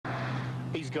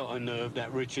He's got a nerve,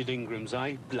 that Richard Ingrams,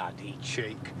 eh? Bloody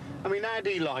cheek. I mean, how'd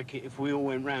he like it if we all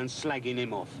went round slagging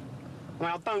him off? I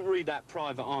mean, I don't read that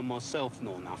Private Eye myself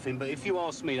nor nothing, but if you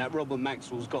ask me, that Robert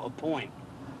Maxwell's got a point.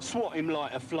 Swat him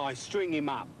like a fly, string him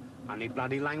up. Only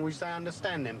bloody language they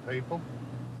understand, them people.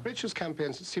 Richard's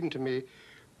campaigns, it seemed to me,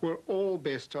 were all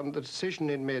based on the decision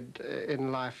he'd made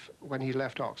in life when he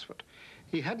left Oxford.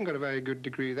 He hadn't got a very good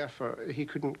degree, therefore he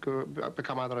couldn't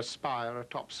become either a spy or a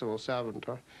top civil servant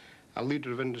or a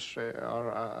leader of industry or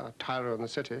a tyro in the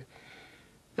city.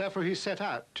 Therefore he set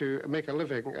out to make a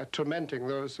living tormenting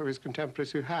those of his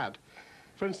contemporaries who had.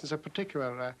 For instance, a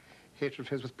particular hatred of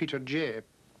his with Peter Jay.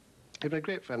 He'd been a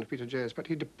great friend of Peter Jay's, but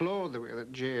he deplored the way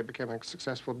that Jay became a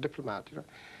successful diplomat, you know,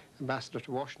 ambassador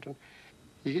to Washington.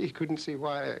 He couldn't see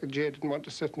why Jay didn't want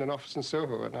to sit in an office in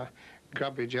Soho in a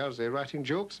grubby jersey writing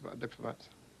jokes about diplomats.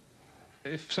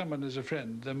 If someone is a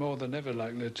friend, they're more than ever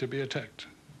likely to be attacked.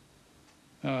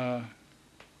 I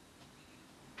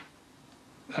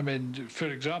mean, for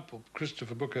example,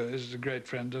 Christopher Booker is a great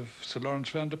friend of Sir Lawrence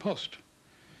van der Post,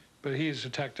 but he is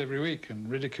attacked every week and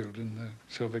ridiculed in the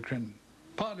Silver Crin.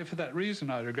 Partly for that reason,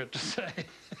 I regret to say.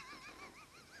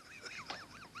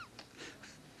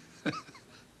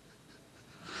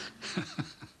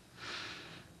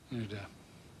 Oh dear.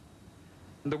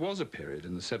 There was a period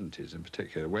in the 70s in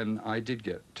particular when I did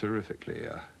get terrifically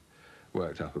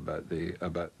worked up about the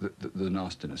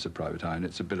nastiness of Private Eye and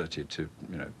its ability to,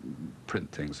 you know,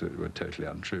 print things that were totally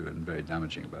untrue and very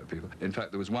damaging about people. In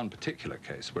fact, there was one particular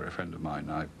case where a friend of mine,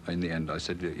 in the end, I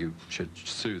said that you should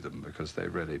sue them because they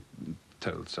really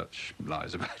told such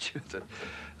lies about you that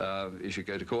you should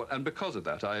go to court. And because of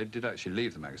that, I did actually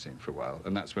leave the magazine for a while,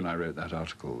 and that's when I wrote that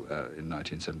article in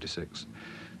 1976,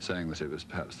 saying that it was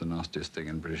perhaps the nastiest thing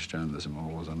in British journalism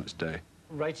or was on its day.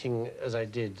 Writing, as I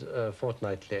did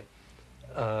fortnightly,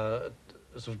 sort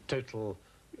of total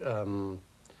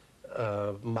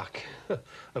muck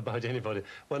about anybody.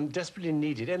 One desperately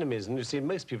needed enemies, and you see,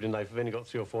 most people in life have only got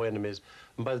 3 or 4 enemies,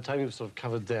 and by the time you've sort of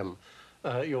covered them,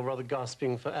 you're rather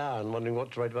gasping for air and wondering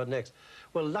what to write about next.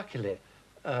 Well, luckily,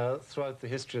 throughout the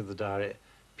history of the diary,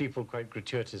 people quite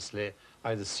gratuitously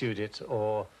either sued it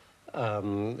or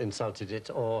insulted it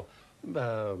or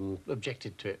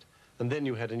objected to it. And then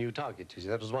you had a new target, you see.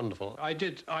 That was wonderful. I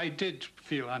did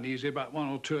feel uneasy about 1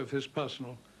 or 2 of his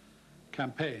personal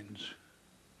campaigns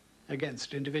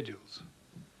against individuals.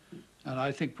 And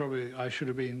I think probably I should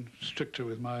have been stricter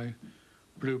with my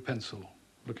blue pencil,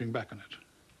 looking back on it.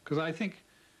 Because I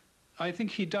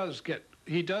think he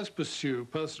does pursue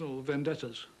personal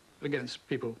vendettas against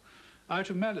people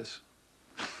out of malice.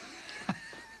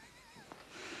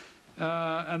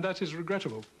 And that is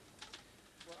regrettable.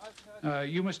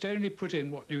 You must only put in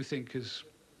what you think is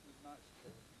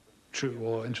true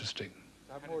or interesting.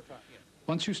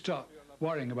 Once you start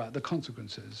worrying about the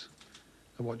consequences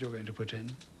of what you're going to put in,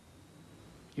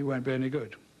 you won't be any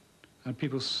good. And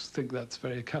people think that's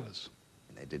very callous.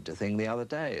 They did a thing the other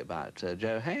day about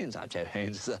Joe Haynes. Now, Joe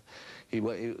Haynes is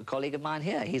a colleague of mine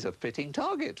here. He's a fitting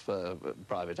target for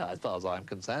Private Eye, as far as I'm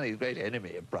concerned. He's a great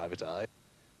enemy of Private Eye.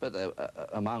 But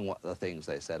among the things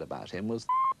they said about him was,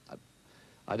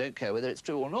 I don't care whether it's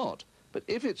true or not, but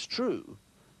if it's true,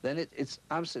 then it's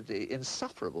absolutely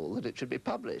insufferable that it should be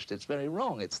published. It's very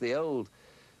wrong. It's that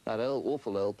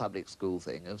awful old public school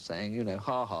thing of saying, you know,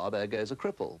 ha ha, there goes a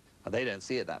cripple. And they don't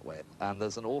see it that way. And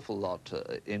there's an awful lot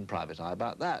in Private Eye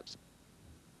about that.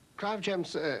 Clive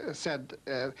James said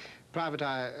Private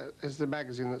Eye is the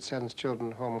magazine that sends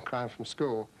children home crying from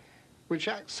school, which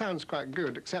sounds quite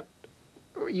good, except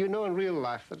you know in real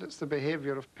life that it's the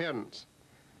behaviour of parents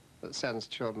that sends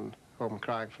children home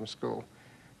crying from school.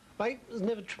 I was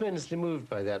never tremendously moved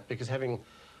by that, because having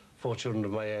 4 children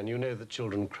of my own, you know that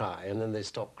children cry, and then they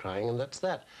stop crying, and that's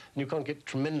that. And you can't get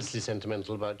tremendously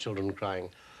sentimental about children crying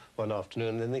one afternoon,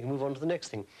 and then they can move on to the next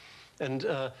thing. And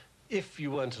if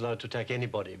you weren't allowed to attack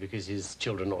anybody because his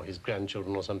children or his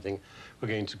grandchildren or something were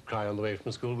going to cry on the way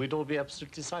from school, we'd all be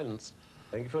absolutely silenced.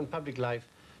 I think if you're in public life,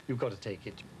 you've got to take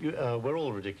it. We're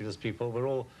all ridiculous people. We're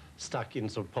all stuck in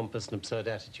sort of pompous and absurd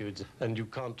attitudes, and you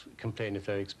can't complain if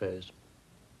they're exposed.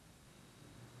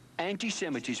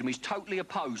 Anti-Semitism is totally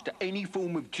opposed to any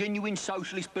form of genuine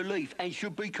socialist belief and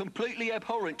should be completely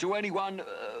abhorrent to anyone...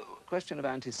 The question of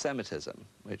anti-Semitism,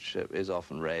 which is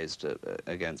often raised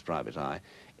against Private Eye,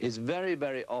 is very,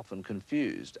 very often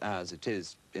confused, as it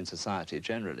is in society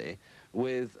generally,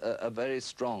 with a very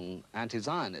strong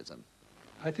anti-Zionism.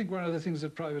 I think one of the things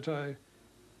that Private Eye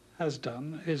has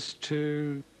done is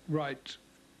to write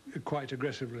quite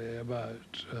aggressively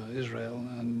about Israel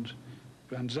and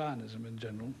Zionism in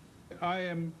general. I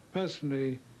am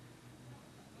personally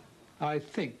I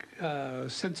think,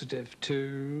 sensitive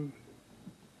to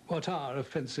what are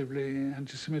offensively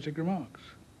anti-Semitic remarks.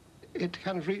 It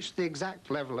kind of reached the exact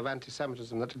level of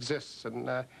anti-Semitism that exists in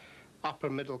upper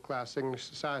middle class English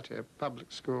society,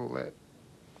 public school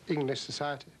English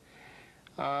society.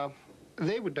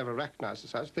 They would never recognize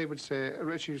as such. They would say,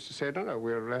 Richard used to say, no,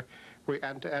 we're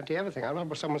anti-everything. I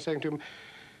remember someone saying to him,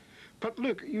 but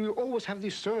look, you always have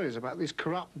these stories about these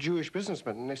corrupt Jewish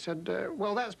businessmen. And they said,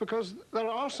 well, that's because there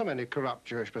are so many corrupt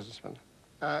Jewish businessmen.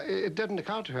 It didn't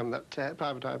occur to him that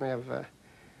Private Eye may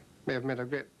have made a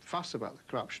great fuss about the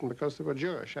corruption because they were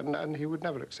Jewish, and he would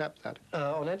never accept that.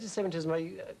 On anti-Semitism,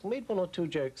 I made one or two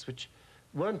jokes which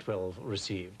weren't well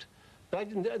received. But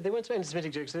they weren't so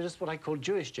anti-Semitic jokes, they're just what I call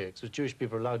Jewish jokes, which Jewish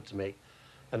people are allowed to make,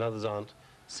 and others aren't.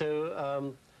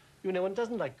 So, you know, one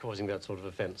doesn't like causing that sort of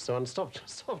offence, so one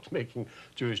stopped making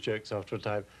Jewish jokes after a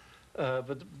time.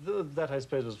 But that, I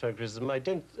suppose, was fair criticism. I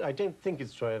don't think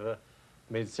it's true I ever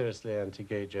made seriously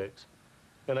anti-gay jokes.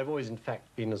 And I've always, in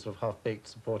fact, been a sort of half-baked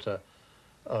supporter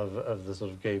of the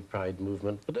sort of gay pride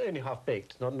movement, but only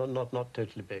half-baked, not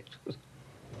totally baked.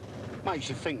 Makes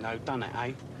you think, though, doesn't it,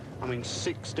 eh? I mean,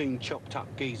 16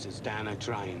 chopped-up geezers down a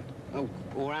drain. Oh,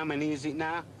 or how many is it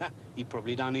now? He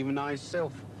probably don't even know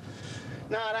himself.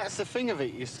 No, that's the thing of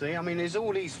it, you see. I mean, there's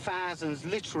all these thousands,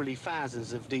 literally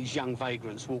thousands of these young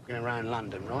vagrants walking around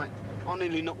London, right? I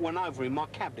nearly knocked one over in my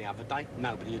cab the other day.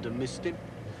 Nobody would have missed him.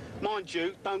 Mind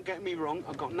you, don't get me wrong,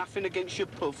 I've got nothing against your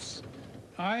puffs.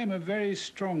 I am a very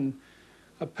strong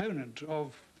opponent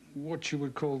of what you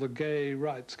would call the gay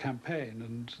rights campaign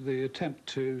and the attempt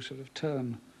to sort of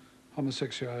turn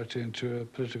homosexuality into a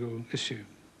political issue,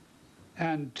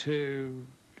 and to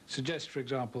suggest, for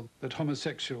example, that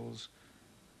homosexuals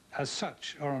as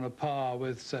such are on a par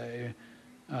with, say,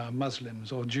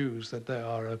 Muslims or Jews, that they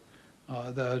are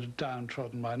they're a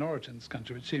downtrodden minority in this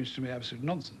country, which seems to me absolute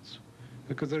nonsense,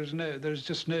 because there's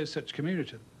just no such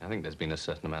community. I think there's been a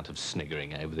certain amount of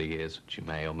sniggering over the years, which you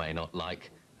may or may not like.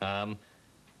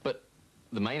 But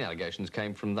the main allegations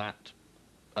came from that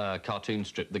cartoon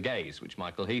strip, The Gays, which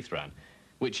Michael Heath ran,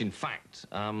 which, in fact,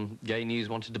 Gay News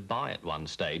wanted to buy at one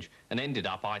stage, and ended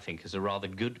up, I think, as a rather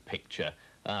good picture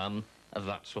of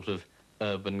that sort of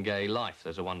urban gay life.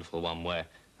 There's a wonderful one where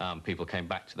people came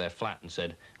back to their flat and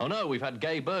said, oh, no, we've had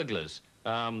gay burglars.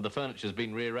 The furniture's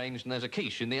been rearranged and there's a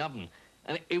quiche in the oven.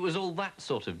 And it was all that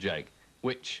sort of joke,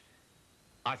 which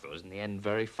I thought was, in the end,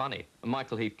 very funny. And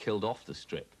Michael Heath killed off the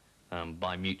strip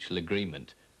by mutual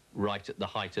agreement right at the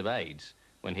height of AIDS,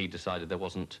 when he decided there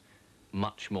wasn't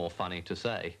much more funny to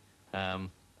say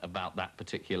about that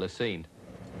particular scene.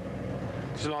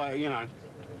 It's like, you know,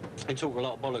 they talk a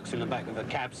lot of bollocks in the back of a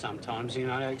cab sometimes, you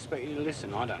know, they expect you to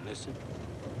listen. I don't listen.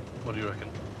 What do you reckon?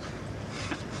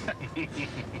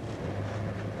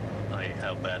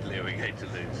 How badly are we going to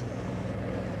lose?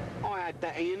 I had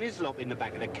that Ian Hislop in the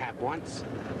back of the cab once.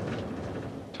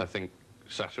 I think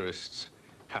satirists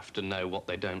have to know what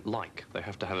they don't like. They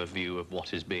have to have a view of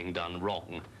what is being done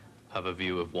wrong, have a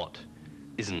view of what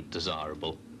isn't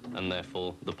desirable, and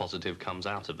therefore the positive comes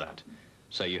out of that.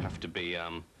 So you have to be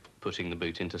putting the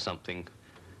boot into something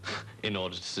in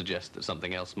order to suggest that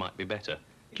something else might be better.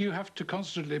 You have to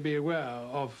constantly be aware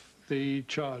of the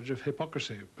charge of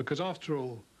hypocrisy, because after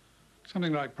all,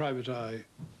 something like Private Eye,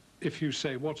 if you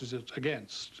say what is it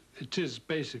against, it is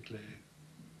basically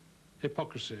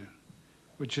hypocrisy,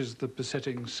 which is the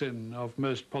besetting sin of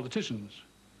most politicians.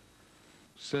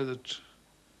 So that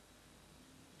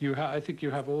I think you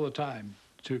have all the time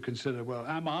to consider, well,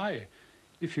 am I,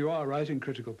 if you are writing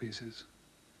critical pieces,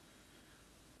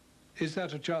 is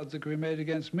that a charge that can be made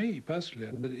against me personally?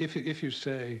 But if you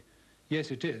say,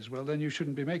 yes, it is, well, then you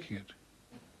shouldn't be making it.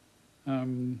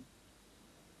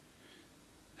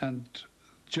 And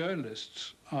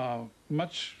journalists are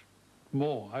much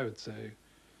more, I would say,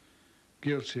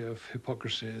 guilty of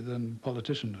hypocrisy than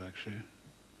politicians, actually.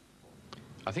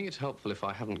 I think it's helpful if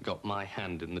I haven't got my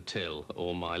hand in the till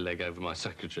or my leg over my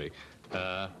secretary.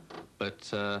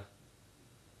 But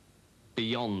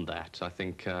beyond that, I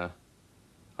think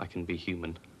I can be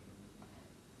human.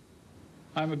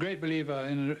 I'm a great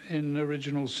believer in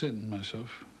original sin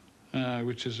myself,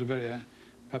 which is a very,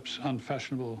 perhaps,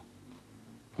 unfashionable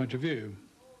point of view.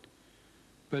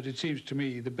 But it seems to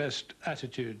me the best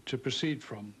attitude to proceed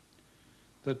from,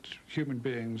 that human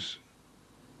beings,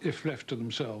 if left to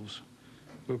themselves,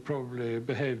 will probably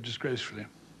behave disgracefully.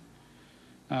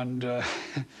 And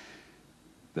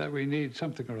that we need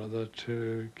something or other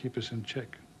to keep us in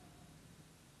check.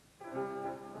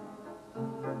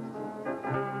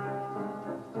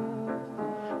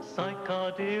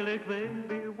 Psychedelic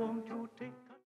baby.